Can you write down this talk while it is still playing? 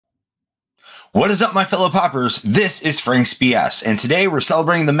What is up, my fellow poppers? This is Frank's BS, and today we're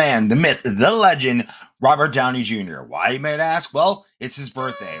celebrating the man, the myth, the legend, Robert Downey Jr. Why, you might ask? Well, it's his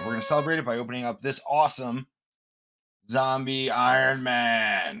birthday. We're going to celebrate it by opening up this awesome zombie Iron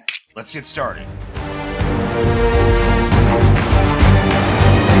Man. Let's get started.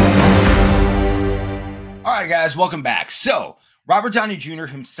 All right, guys, welcome back. So, Robert Downey Jr.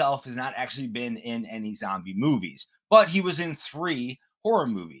 himself has not actually been in any zombie movies, but he was in 3 horror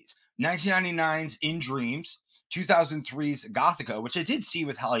movies. 1999's In Dreams, 2003's Gothica, which I did see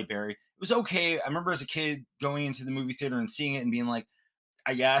with Halle Berry. It was okay. I remember as a kid going into the movie theater and seeing it and being like,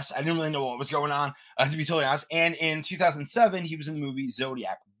 I guess. I didn't really know what was going on, to be totally honest. And in 2007, he was in the movie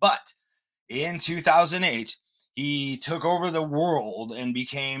Zodiac. But in 2008, he took over the world and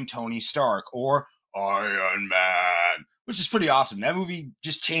became Tony Stark, or Iron Man, which is pretty awesome. That movie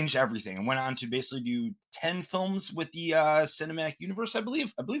just changed everything and went on to basically do 10 films with the cinematic universe, I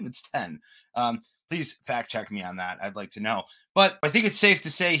believe. I believe it's 10. Please fact check me on that. I'd like to know. But I think it's safe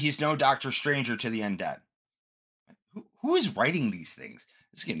to say he's no Doctor Stranger to the undead. Who is writing these things?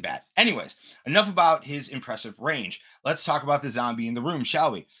 It's getting bad. Anyways, enough about his impressive range. Let's talk about the zombie in the room,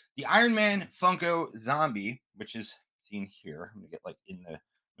 shall we? The Iron Man Funko zombie, which is seen here. I'm going to get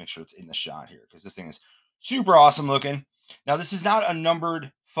make sure it's in the shot here because this thing is super awesome looking. Now, this is not a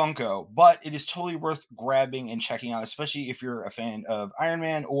numbered Funko, but it is totally worth grabbing and checking out, especially if you're a fan of Iron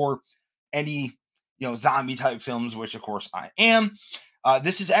Man or any, zombie type films, which of course I am.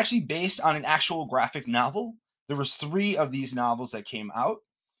 This is actually based on an actual graphic novel. There was 3 of these novels that came out.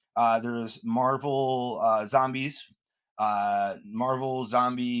 There's Marvel Zombies, Marvel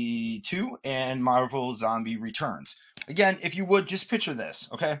Zombie 2, and Marvel Zombie Returns. Again, if you would, just picture this,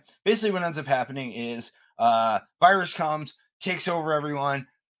 okay? Basically what ends up happening is virus comes, takes over everyone.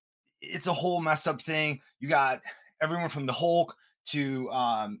 It's a whole messed up thing. You got everyone from the Hulk to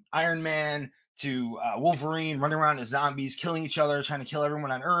Iron Man to Wolverine running around as zombies, killing each other, trying to kill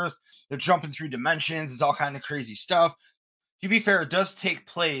everyone on Earth. They're jumping through dimensions. It's all kind of crazy stuff. To be fair, it does take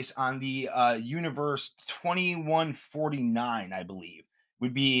place on the universe 2149, I believe,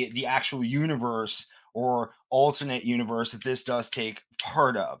 would be the actual universe or alternate universe that this does take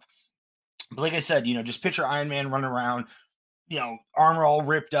part of. But like I said, just picture Iron Man running around, armor all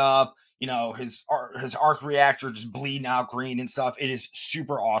ripped up, his arc reactor just bleeding out green and stuff. It is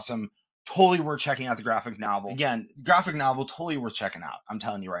super awesome. Totally worth checking out the graphic novel. Again, graphic novel, totally worth checking out. I'm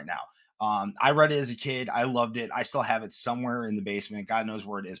telling you right now. I read it as a kid. I loved it. I still have it somewhere in the basement. God knows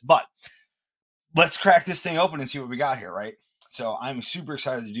where it is. But let's crack this thing open and see what we got here, right? So I'm super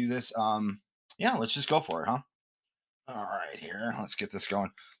excited to do this. Yeah, let's just go for it, huh? All right, here. Let's get this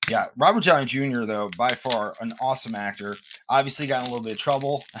going. Yeah, Robert Downey Jr., though, by far an awesome actor. Obviously got in a little bit of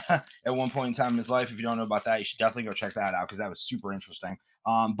trouble at one point in time in his life. If you don't know about that, you should definitely go check that out because that was super interesting.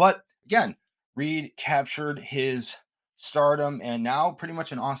 But again, Reed captured his stardom and now pretty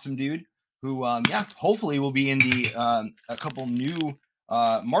much an awesome dude who, hopefully will be in the a couple new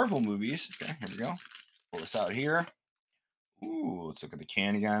Marvel movies. Okay, here we go. Pull this out here. Ooh, let's look at the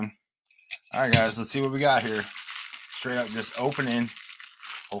can again. All right, guys, let's see what we got here. Straight up just opening.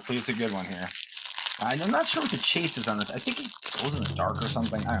 Hopefully it's a good one here. I'm not sure what the chase is on this. I think it goes in the dark or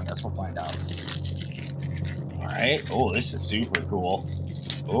something. I don't guess we'll find out. All right. Oh, this is super cool.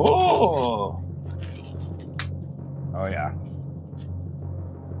 Oh. Oh, yeah.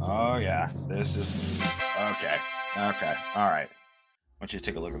 Oh, yeah. This is... Okay. Okay. All right. I want you to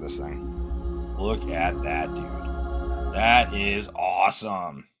take a look at this thing. Look at that, dude. That is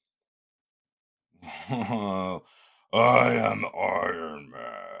awesome. I am Iron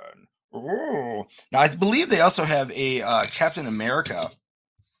Man. Oh. Now, I believe they also have a Captain America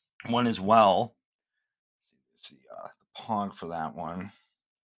one as well. Let's see the pong for that one.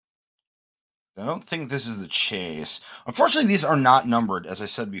 I don't think this is the chase. Unfortunately, these are not numbered, as I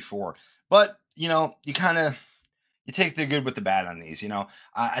said before. But, you take the good with the bad on these,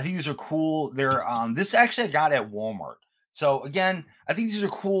 I think these are cool. They're this actually I got at Walmart. So again, I think these are a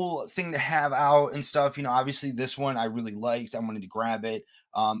cool thing to have out and stuff. Obviously this one I really liked. I wanted to grab it.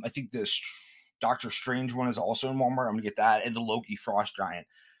 I think the Doctor Strange one is also in Walmart. I'm gonna get that, and the Loki Frost Giant.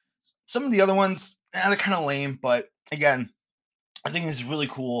 Some of the other ones, they're kind of lame, but again, I think this is really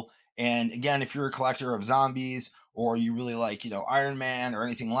cool. And again, if you're a collector of zombies or you really like, Iron Man or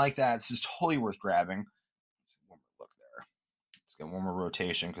anything like that, this is totally worth grabbing. One more look there. Let's get one more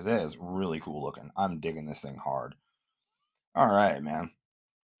rotation because it is really cool looking. I'm digging this thing hard. All right, man.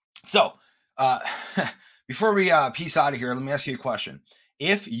 So, before we peace out of here, let me ask you a question.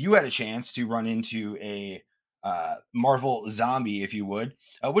 If you had a chance to run into a Marvel zombie, if you would,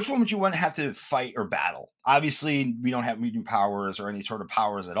 which one would you want to have to fight or battle? Obviously, we don't have mutant powers or any sort of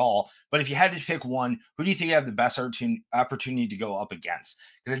powers at all. But if you had to pick one, who do you think you have the best opportunity to go up against?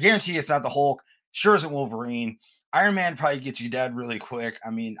 Because I guarantee it's not the Hulk. Sure isn't Wolverine. Iron Man probably gets you dead really quick. I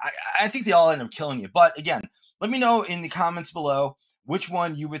mean, I think they all end up killing you. But again, let me know in the comments below which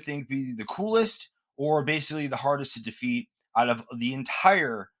one you would think be the coolest or basically the hardest to defeat out of the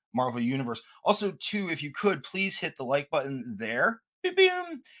entire Marvel Universe. Also, too, if you could, please hit the like button there,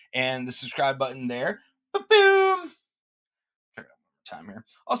 boom, and the subscribe button there, boom. Check it out one more time here.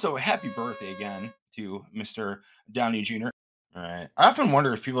 Also, happy birthday again to Mr. Downey Jr. All right. I often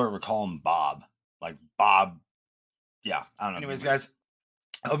wonder if people ever call him Bob. Like Bob. Yeah, I don't know. Anyways, guys,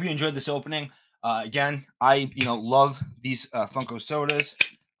 I hope you enjoyed this opening. Again, I love these Funko sodas.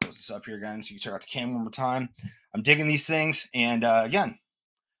 Close this up here again so you can check out the can one more time. I'm digging these things, and again,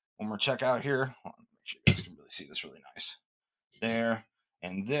 one more check out here. Hold on, make sure you guys can really see this really nice. There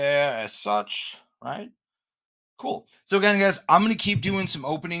and there as such, right? Cool. So again, guys, I'm going to keep doing some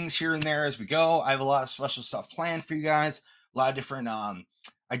openings here and there as we go. I have a lot of special stuff planned for you guys. A lot of different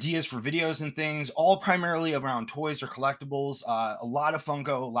ideas for videos and things, all primarily around toys or collectibles. A lot of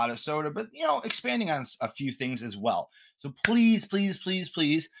Funko, a lot of soda, but expanding on a few things as well. So please, please, please,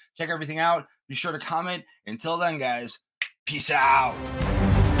 please check everything out. Be sure to comment. Until then, guys, peace out.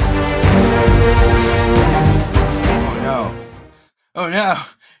 Oh no. Oh no.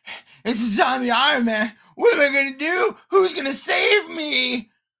 It's a zombie Iron Man. What am I gonna do? Who's gonna save me?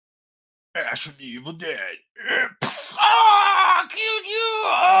 Ash from the Evil Dead. Ah, killed you!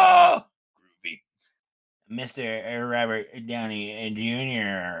 Oh! Groovy. Mr. Robert Downey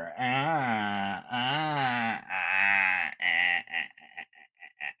Jr.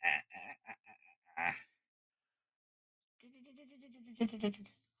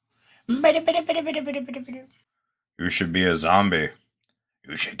 You should be a zombie.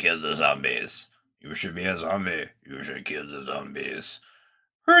 You should kill the zombies. You should be a zombie. You should kill the zombies.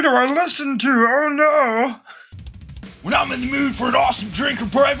 Who do I listen to? Oh no! When I'm in the mood for an awesome drink or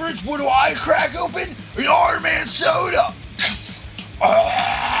beverage, what do I crack open? An Iron Man soda!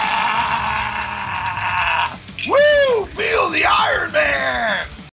 Ah! Woo! Feel the Iron Man!